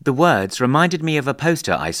 The words reminded me of a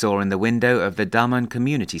poster I saw in the window of the Daman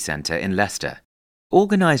Community Centre in Leicester.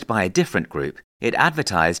 Organised by a different group, it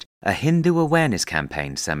advertised a Hindu awareness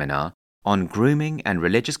campaign seminar on grooming and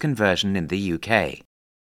religious conversion in the UK.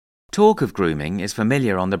 Talk of grooming is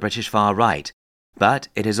familiar on the British far right, but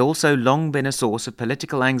it has also long been a source of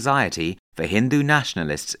political anxiety for Hindu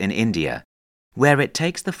nationalists in India, where it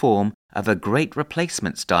takes the form of a Great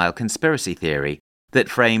Replacement-style conspiracy theory that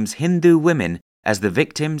frames Hindu women as the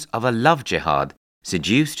victims of a love jihad,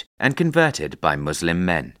 seduced and converted by Muslim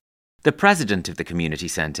men. The president of the community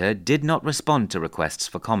centre did not respond to requests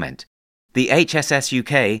for comment. The HSS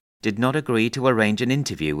UK did not agree to arrange an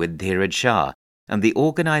interview with Dheeraj Shah, and the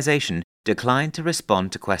organisation declined to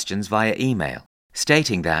respond to questions via email,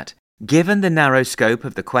 stating that, given the narrow scope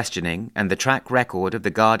of the questioning and the track record of the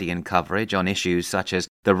Guardian coverage on issues such as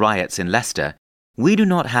the riots in Leicester, we do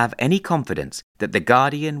not have any confidence that the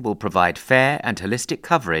Guardian will provide fair and holistic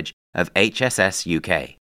coverage of HSS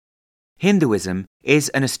UK. Hinduism is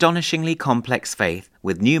an astonishingly complex faith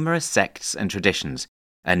with numerous sects and traditions,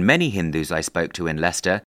 and many Hindus I spoke to in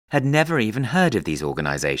Leicester had never even heard of these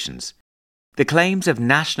organisations. The claims of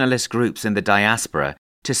nationalist groups in the diaspora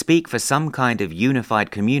to speak for some kind of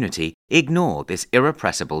unified community ignore this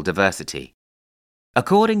irrepressible diversity.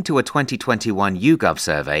 According to a 2021 YouGov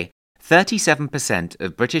survey, 37%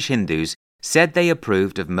 of British Hindus said they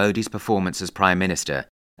approved of Modi's performance as Prime Minister,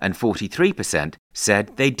 and 43%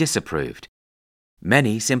 said they disapproved.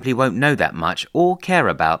 Many simply won't know that much or care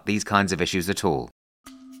about these kinds of issues at all.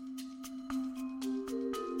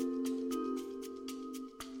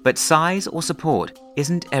 But size or support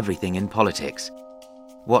isn't everything in politics.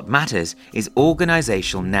 What matters is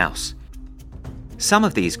organisational nous. Some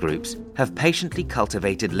of these groups have patiently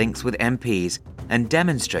cultivated links with MPs and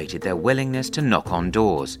demonstrated their willingness to knock on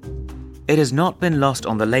doors. It has not been lost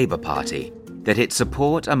on the Labour Party that its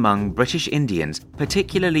support among British Indians,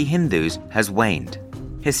 particularly Hindus, has waned.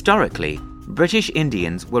 Historically, British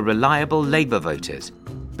Indians were reliable Labour voters,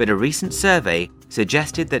 but a recent survey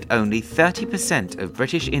suggested that only 30% of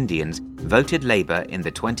British Indians voted Labour in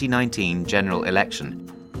the 2019 general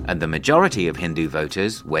election, and the majority of Hindu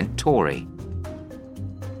voters went Tory.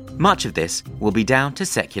 Much of this will be down to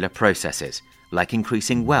secular processes, like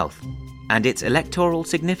increasing wealth, and its electoral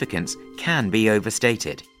significance can be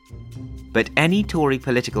overstated. But any Tory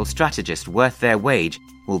political strategist worth their wage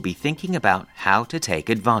will be thinking about how to take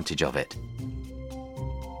advantage of it.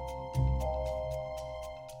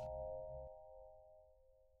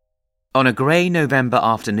 On a grey November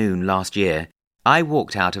afternoon last year, I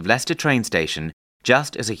walked out of Leicester train station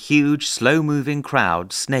just as a huge, slow-moving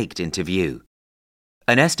crowd snaked into view.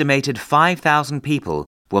 An estimated 5,000 people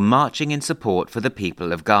were marching in support for the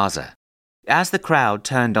people of Gaza. As the crowd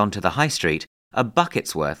turned onto the high street, a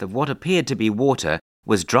bucket's worth of what appeared to be water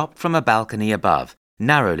was dropped from a balcony above,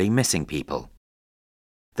 narrowly missing people.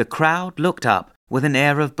 The crowd looked up with an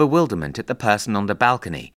air of bewilderment at the person on the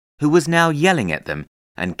balcony, who was now yelling at them,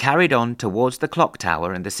 and carried on towards the clock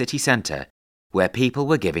tower in the city centre, where people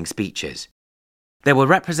were giving speeches. There were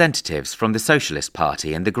representatives from the Socialist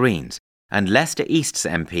Party and the Greens, and Leicester East's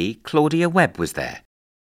MP Claudia Webb was there.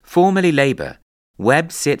 Formerly Labour,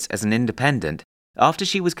 Webb sits as an independent after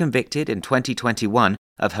she was convicted in 2021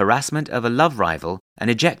 of harassment of a love rival and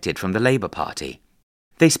ejected from the Labour Party.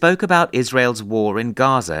 They spoke about Israel's war in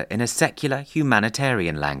Gaza in a secular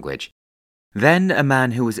humanitarian language. Then a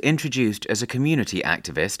man who was introduced as a community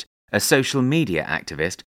activist, a social media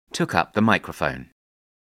activist, took up the microphone.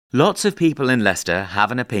 Lots of people in Leicester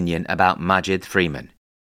have an opinion about Majid Freeman.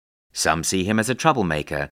 Some see him as a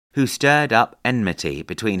troublemaker who stirred up enmity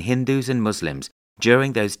between Hindus and Muslims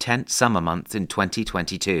during those tense summer months in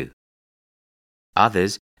 2022.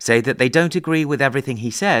 Others say that they don't agree with everything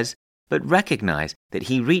he says, but recognize that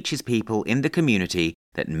he reaches people in the community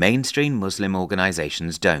that mainstream Muslim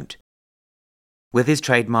organizations don't. With his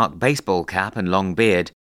trademark baseball cap and long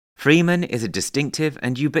beard, Freeman is a distinctive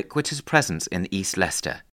and ubiquitous presence in East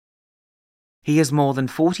Leicester. He has more than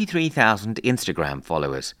 43,000 Instagram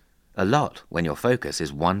followers, a lot when your focus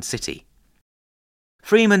is one city.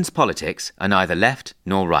 Freeman's politics are neither left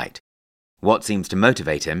nor right. What seems to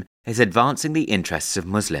motivate him is advancing the interests of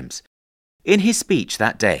Muslims. In his speech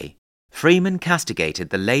that day, Freeman castigated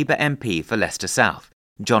the Labour MP for Leicester South,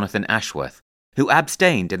 Jonathan Ashworth, who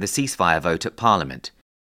abstained in the ceasefire vote at Parliament.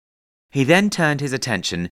 He then turned his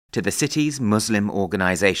attention to the city's Muslim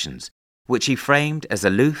organisations, which he framed as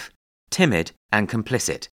aloof, timid and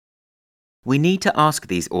complicit. We need to ask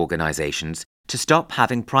these organisations to stop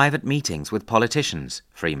having private meetings with politicians,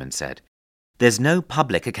 Freeman said. There's no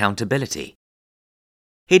public accountability.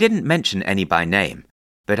 He didn't mention any by name,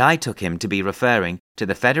 but I took him to be referring to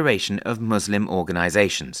the Federation of Muslim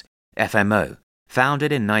Organisations, FMO,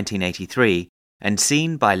 founded in 1983 and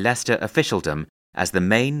seen by Leicester officialdom as the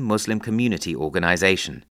main Muslim community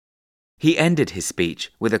organisation. He ended his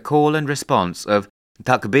speech with a call and response of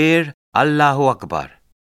Takbir, Allahu Akbar.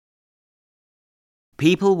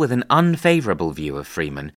 People with an unfavourable view of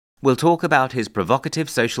Freeman will talk about his provocative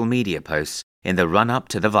social media posts in the run-up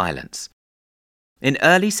to the violence. In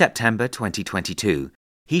early September 2022,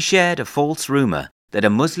 he shared a false rumour that a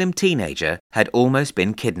Muslim teenager had almost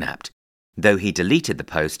been kidnapped, though he deleted the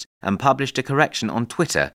post and published a correction on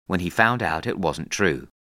Twitter when he found out it wasn't true.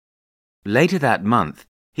 Later that month,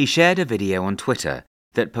 he shared a video on Twitter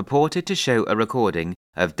that purported to show a recording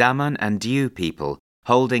of Daman and Diu people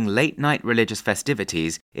holding late-night religious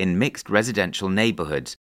festivities in mixed residential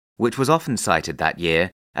neighbourhoods, which was often cited that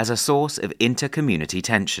year as a source of inter-community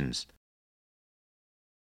tensions.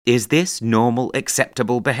 Is this normal,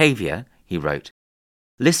 acceptable behaviour? He wrote.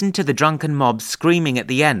 Listen to the drunken mobs screaming at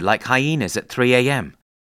the end like hyenas at 3 a.m.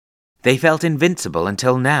 They felt invincible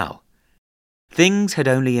until now. Things had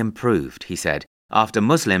only improved, he said, after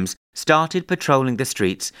Muslims started patrolling the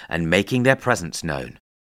streets and making their presence known.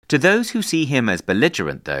 To those who see him as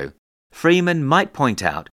belligerent, though, Freeman might point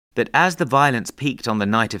out that as the violence peaked on the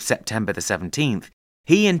night of September the 17th,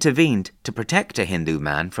 he intervened to protect a Hindu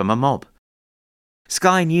man from a mob.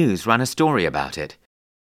 Sky News ran a story about it.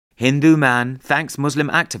 Hindu man thanks Muslim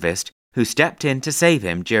activist who stepped in to save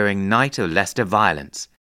him during night of Leicester violence.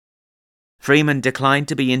 Freeman declined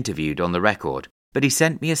to be interviewed on the record, but he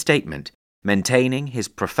sent me a statement maintaining his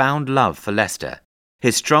profound love for Leicester,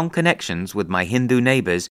 his strong connections with my Hindu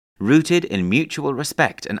neighbours rooted in mutual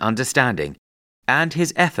respect and understanding, and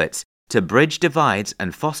his efforts to bridge divides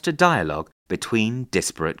and foster dialogue between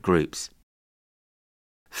disparate groups.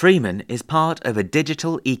 Freeman is part of a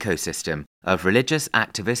digital ecosystem of religious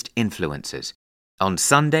activist influencers. On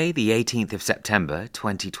Sunday, the 18th of September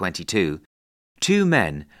 2022, two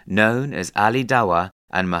men known as Ali Dawa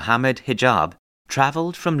and Mohammed Hijab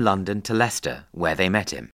travelled from London to Leicester, where they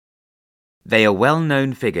met him. They are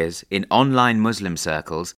well-known figures in online Muslim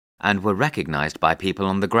circles and were recognised by people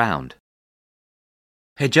on the ground.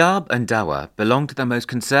 Hijab and Dawa belong to the most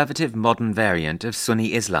conservative modern variant of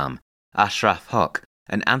Sunni Islam, Ashraf Haq,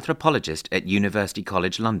 an anthropologist at University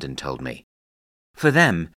College London, told me. For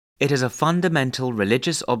them, it is a fundamental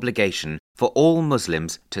religious obligation for all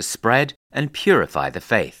Muslims to spread and purify the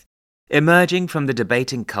faith. Emerging from the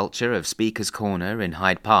debating culture of Speaker's Corner in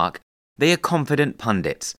Hyde Park, they are confident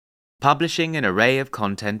pundits, publishing an array of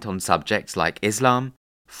content on subjects like Islam,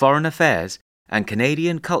 foreign affairs, and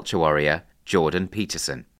Canadian culture warrior Jordan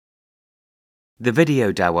Peterson. The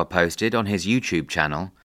video Dawa posted on his YouTube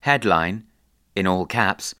channel, headline, in all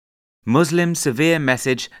caps, Muslim severe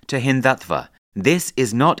message to Hindutva, this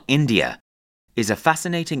is not India, is a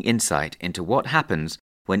fascinating insight into what happens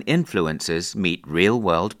when influencers meet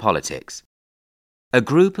real-world politics. A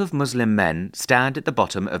group of Muslim men stand at the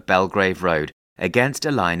bottom of Belgrave Road against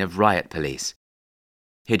a line of riot police.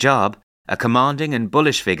 Hijab, a commanding and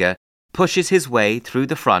bullish figure, pushes his way through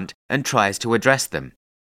the front and tries to address them.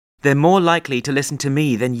 "They're more likely to listen to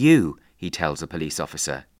me than you," he tells a police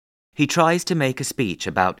officer. He tries to make a speech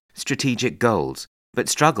about strategic goals, but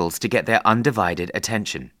struggles to get their undivided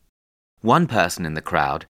attention. One person in the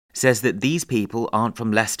crowd says that these people aren't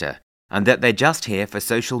from Leicester and that they're just here for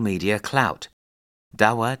social media clout.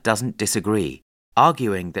 Dawa doesn't disagree,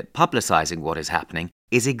 arguing that publicising what is happening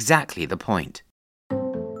is exactly the point.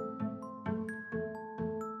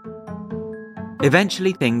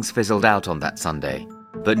 Eventually things fizzled out on that Sunday,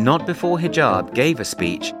 but not before Hijab gave a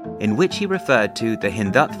speech in which he referred to the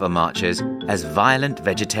Hindutva marchers as violent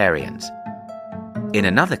vegetarians. In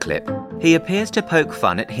another clip, he appears to poke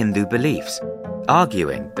fun at Hindu beliefs,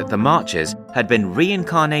 arguing that the marchers had been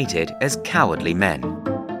reincarnated as cowardly men.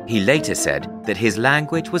 He later said that his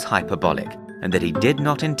language was hyperbolic and that he did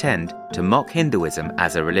not intend to mock Hinduism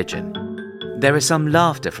as a religion. There is some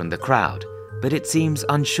laughter from the crowd, but it seems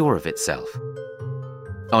unsure of itself.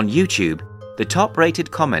 On YouTube, the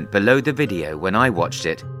top-rated comment below the video when I watched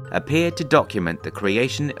it appeared to document the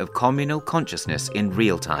creation of communal consciousness in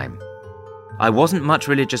real time. I wasn't much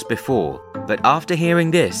religious before, but after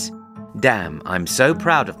hearing this, damn, I'm so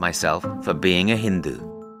proud of myself for being a Hindu.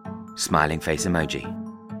 Smiling face emoji.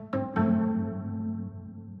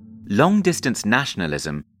 Long-distance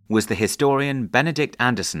nationalism was the historian Benedict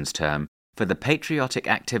Anderson's term for the patriotic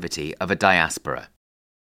activity of a diaspora.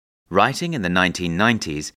 Writing in the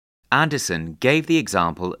 1990s, Anderson gave the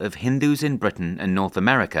example of Hindus in Britain and North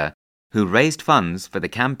America who raised funds for the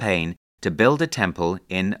campaign to build a temple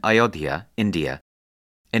in Ayodhya, India,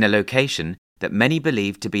 in a location that many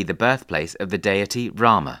believed to be the birthplace of the deity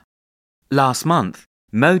Rama. Last month,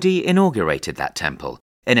 Modi inaugurated that temple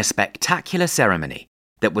in a spectacular ceremony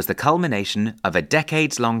that was the culmination of a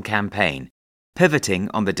decades-long campaign, pivoting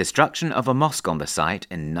on the destruction of a mosque on the site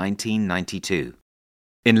in 1992.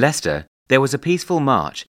 In Leicester, there was a peaceful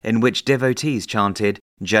march in which devotees chanted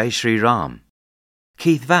Jai Shri Ram.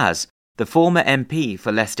 Keith Vaz, the former MP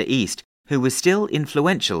for Leicester East, who was still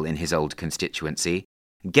influential in his old constituency,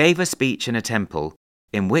 gave a speech in a temple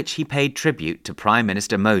in which he paid tribute to Prime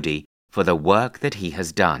Minister Modi for the work that he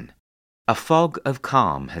has done. A fog of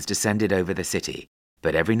calm has descended over the city,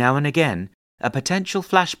 but every now and again, a potential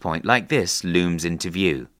flashpoint like this looms into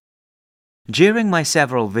view. During my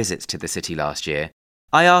several visits to the city last year,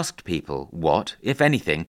 I asked people what, if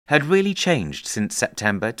anything, had really changed since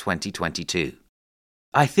September 2022.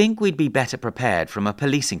 "I think we'd be better prepared from a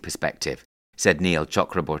policing perspective," said Neil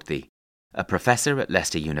Chakraborty, a professor at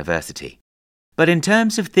Leicester University. "But in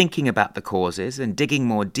terms of thinking about the causes and digging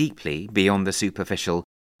more deeply beyond the superficial,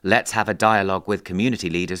 let's have a dialogue with community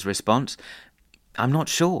leaders response, I'm not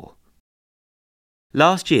sure."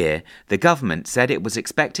 Last year, the government said it was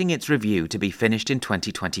expecting its review to be finished in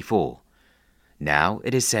 2024. Now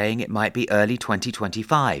it is saying it might be early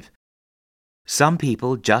 2025. "Some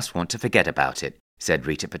people just want to forget about it," said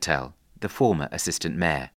Rita Patel, the former assistant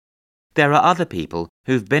mayor. "There are other people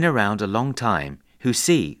who've been around a long time who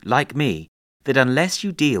see, like me, that unless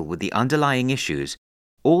you deal with the underlying issues,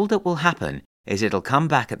 all that will happen is it'll come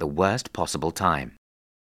back at the worst possible time."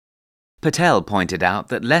 Patel pointed out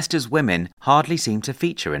that Leicester's women hardly seem to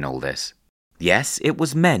feature in all this. Yes, it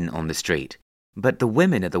was men on the street, but the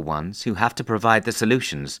women are the ones who have to provide the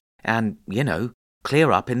solutions and,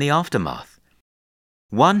 clear up in the aftermath.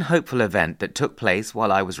 One hopeful event that took place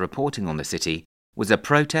while I was reporting on the city was a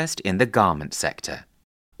protest in the garment sector.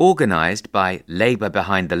 Organised by Labour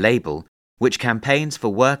Behind the Label, which campaigns for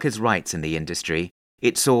workers' rights in the industry,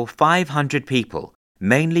 it saw 500 people,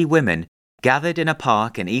 mainly women, gathered in a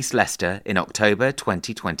park in East Leicester in October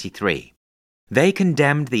 2023. They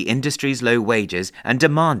condemned the industry's low wages and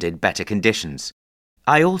demanded better conditions.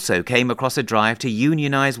 I also came across a drive to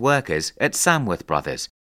unionise workers at Samworth Brothers,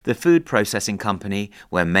 the food processing company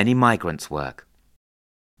where many migrants work.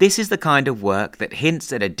 This is the kind of work that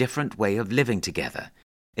hints at a different way of living together,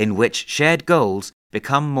 in which shared goals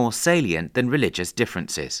become more salient than religious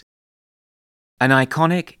differences. An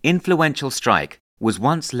iconic, influential strike was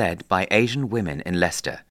once led by Asian women in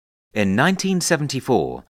Leicester. In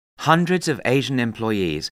 1974, hundreds of Asian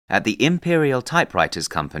employees at the Imperial Typewriters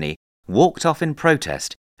Company walked off in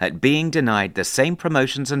protest at being denied the same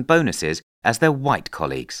promotions and bonuses as their white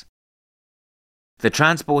colleagues. The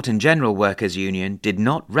Transport and General Workers Union did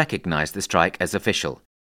not recognise the strike as official.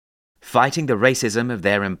 Fighting the racism of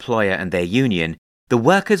their employer and their union, the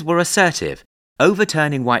workers were assertive,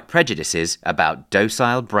 overturning white prejudices about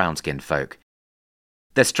docile brown-skinned folk.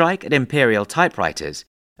 The strike at Imperial Typewriters,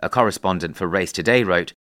 a correspondent for Race Today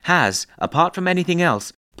wrote, has, apart from anything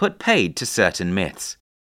else, put paid to certain myths.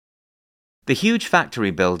 The huge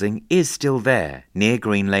factory building is still there, near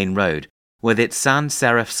Green Lane Road, with its sans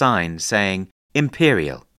serif sign saying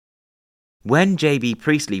Imperial. When J.B.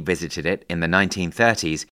 Priestley visited it in the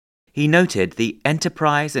 1930s, he noted the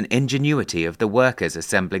enterprise and ingenuity of the workers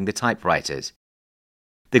assembling the typewriters.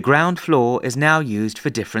 The ground floor is now used for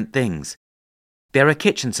different things. There are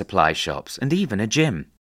kitchen supply shops and even a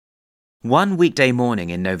gym. One weekday morning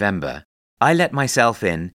in November, I let myself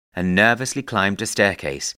in and nervously climbed a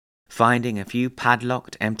staircase, finding a few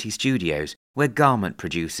padlocked empty studios where garment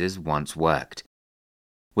producers once worked.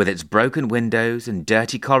 With its broken windows and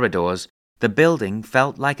dirty corridors, the building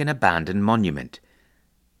felt like an abandoned monument.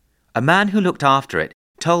 A man who looked after it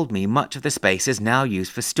told me much of the space is now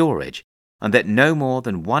used for storage and that no more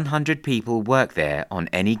than 100 people work there on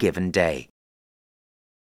any given day.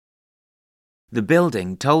 The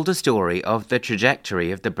building told a story of the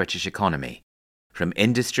trajectory of the British economy, from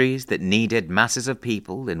industries that needed masses of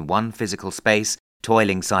people in one physical space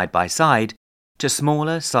toiling side by side to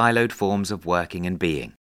smaller siloed forms of working and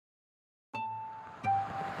being.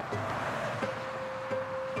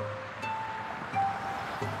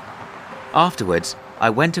 Afterwards, I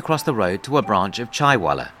went across the road to a branch of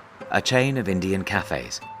Chaiwala, a chain of Indian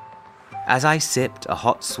cafes. As I sipped a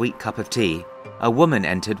hot, sweet cup of tea, a woman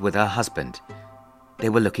entered with her husband. They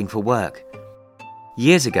were looking for work.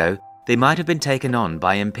 Years ago, they might have been taken on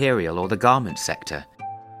by Imperial or the garment sector.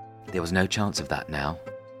 There was no chance of that now.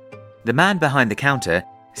 The man behind the counter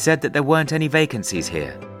said that there weren't any vacancies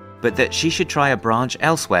here, but that she should try a branch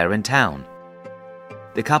elsewhere in town.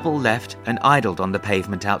 The couple left and idled on the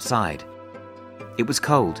pavement outside. It was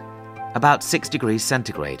cold, about 6 degrees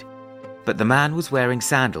centigrade, but the man was wearing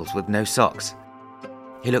sandals with no socks.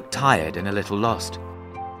 He looked tired and a little lost.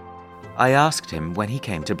 I asked him when he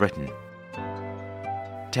came to Britain.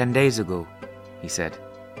 10 days ago, he said.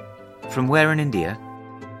 From where in India?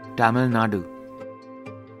 Tamil Nadu.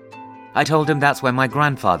 I told him that's where my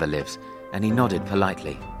grandfather lives, and he nodded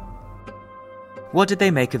politely. What did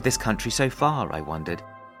they make of this country so far, I wondered,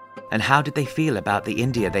 and how did they feel about the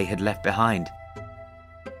India they had left behind?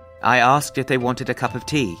 I asked if they wanted a cup of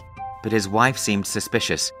tea, but his wife seemed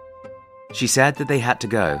suspicious. She said that they had to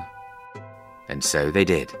go, and so they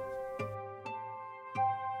did.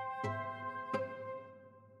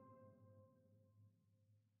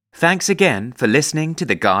 Thanks again for listening to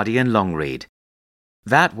The Guardian Long Read.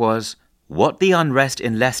 That was What the Unrest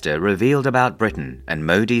in Leicester Revealed About Britain and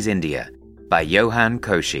Modi's India by Johan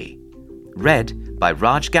Koshi. Read by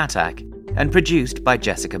Raj Ghatak and produced by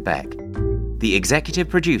Jessica Beck. The executive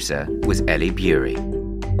producer was Ellie Bury.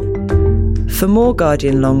 For more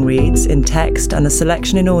Guardian long reads in text and a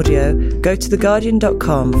selection in audio, go to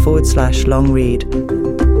theguardian.com/long read.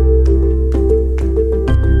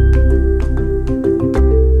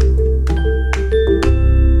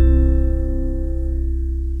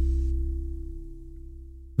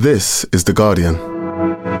 This is The Guardian.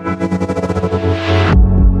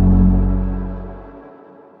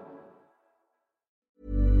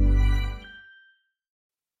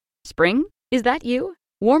 Spring? Is that you?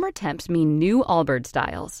 Warmer temps mean new Allbirds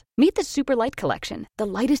styles. Meet the Super Light Collection, the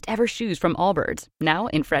lightest ever shoes from Allbirds, now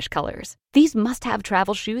in fresh colors. These must-have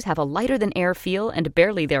travel shoes have a lighter-than-air feel and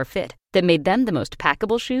barely-there fit that made them the most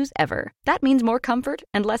packable shoes ever. That means more comfort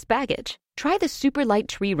and less baggage. Try the Super Light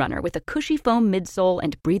Tree Runner with a cushy foam midsole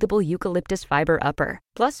and breathable eucalyptus fiber upper.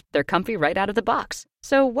 Plus, they're comfy right out of the box.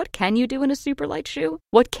 So what can you do in a super light shoe?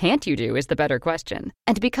 What can't you do is the better question.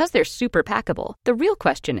 And because they're super packable, the real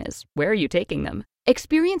question is, where are you taking them?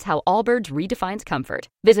 Experience how Allbirds redefines comfort.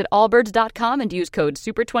 Visit allbirds.com and use code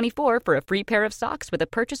SUPER24 for a free pair of socks with a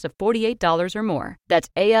purchase of $48 or more. That's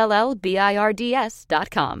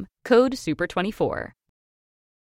ALLBIRDS.com. Code SUPER24.